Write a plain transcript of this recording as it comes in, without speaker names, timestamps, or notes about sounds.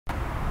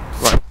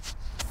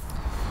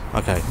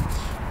Okay,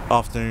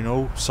 afternoon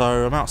all.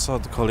 So I'm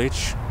outside the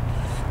college,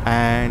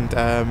 and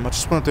I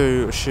just want to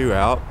do a shout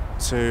out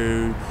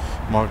to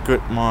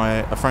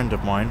a friend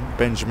of mine,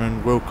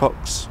 Benjamin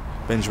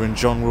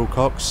John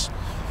Wilcox.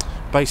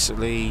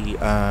 Basically,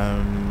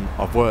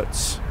 I've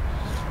worked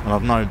and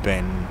I've known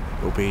Ben.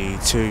 It'll be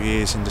 2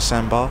 years in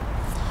December,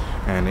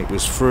 and it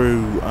was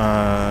through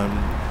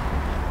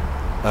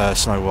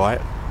Snow White,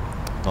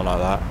 not like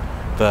that.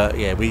 But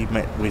yeah, we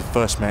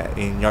first met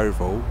in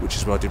Yeovil, which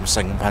is where I did my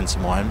second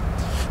pantomime,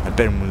 and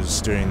Ben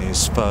was doing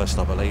his first,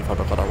 I believe. Hope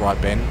I got that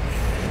right, Ben.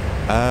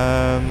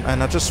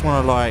 And I just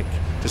want to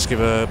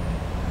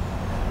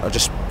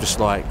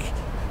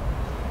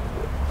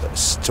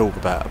talk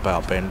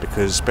about Ben,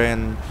 because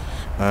Ben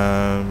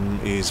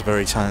is a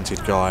very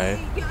talented guy.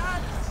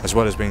 As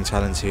well as being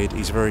talented,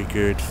 he's a very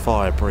good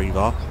fire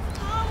breather,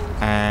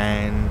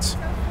 and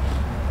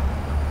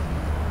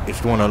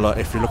if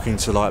you're looking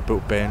to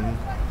book Ben,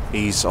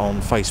 he's on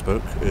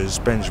Facebook as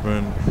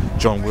Benjamin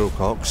John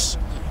Wilcox,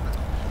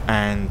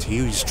 and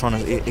he's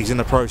in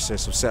the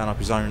process of setting up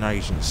his own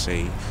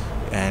agency,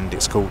 and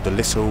it's called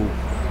Little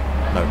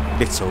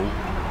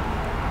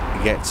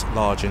Yet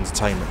Large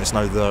Entertainment. There's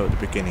no "the" at the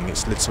beginning,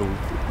 it's Little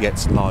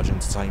Yet Large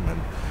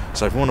Entertainment.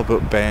 So if you want to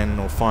book Ben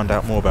or find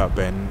out more about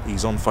Ben,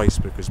 he's on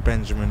Facebook as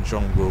Benjamin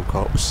John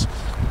Wilcox,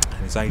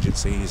 and his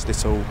agency is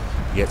Little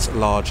Yet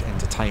Large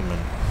Entertainment.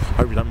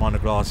 Hope you don't mind the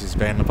glasses,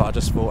 Ben, but I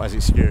just thought, as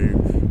it's you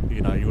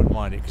wouldn't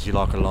mind it because you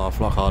like a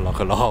laugh, like I like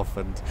a laugh,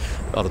 and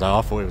I don't know,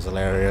 I thought it was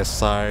hilarious.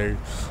 So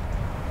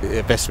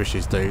best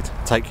wishes, dude.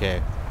 Take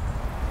care.